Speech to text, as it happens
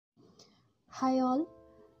Hi all.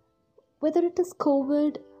 Whether it is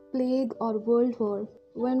COVID, plague, or world war,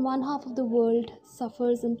 when one half of the world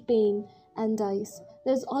suffers in pain and dies,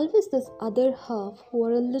 there's always this other half who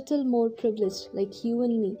are a little more privileged, like you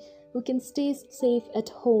and me, who can stay safe at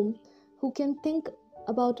home, who can think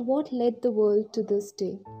about what led the world to this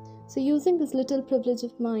day. So, using this little privilege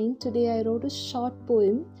of mine, today I wrote a short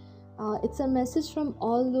poem. It's a message from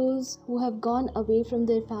all those who have gone away from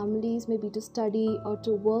their families, maybe to study or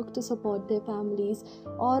to work to support their families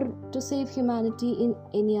or to save humanity in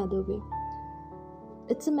any other way.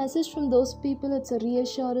 It's a message from those people, it's a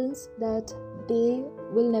reassurance that they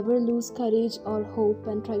will never lose courage or hope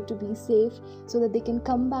and try to be safe so that they can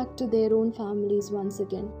come back to their own families once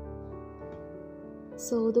again.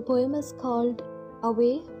 So the poem is called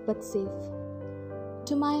Away But Safe.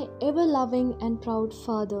 To my ever loving and proud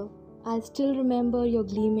father, I still remember your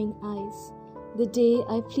gleaming eyes. The day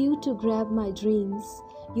I flew to grab my dreams,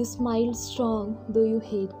 you smiled strong though you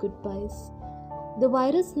hate goodbyes. The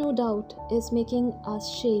virus, no doubt, is making us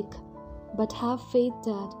shake, but have faith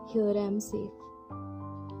that here I am safe.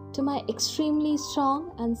 To my extremely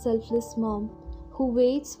strong and selfless mom, who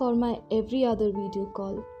waits for my every other video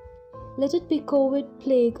call. Let it be COVID,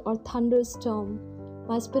 plague, or thunderstorm,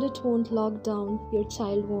 my spirit won't lock down, your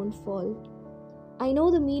child won't fall. I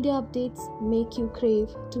know the media updates make you crave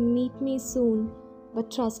to meet me soon,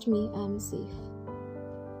 but trust me, I am safe.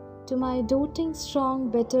 To my doting,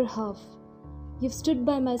 strong, better half, you've stood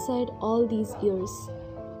by my side all these years.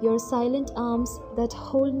 Your silent arms that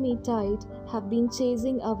hold me tight have been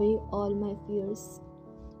chasing away all my fears.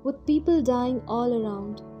 With people dying all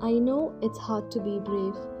around, I know it's hard to be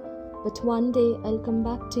brave, but one day I'll come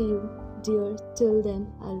back to you, dear, till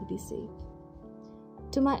then I'll be safe.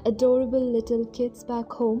 To my adorable little kids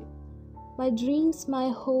back home, my dreams, my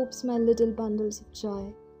hopes, my little bundles of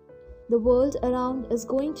joy. The world around is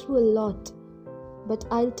going through a lot, but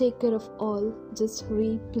I'll take care of all, just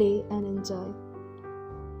read, play and enjoy.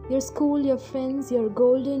 Your school, your friends, your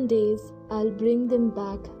golden days, I'll bring them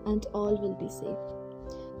back and all will be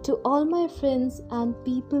safe. To all my friends and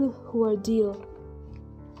people who are dear,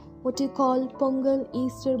 what you call Pongal,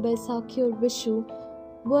 Easter, Baisakhi or Vishu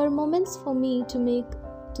were moments for me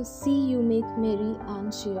to see you make merry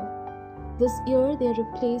and cheer. This year they are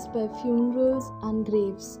replaced by funerals and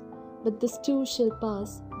graves, but this too shall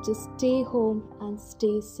pass. Just stay home and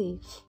stay safe.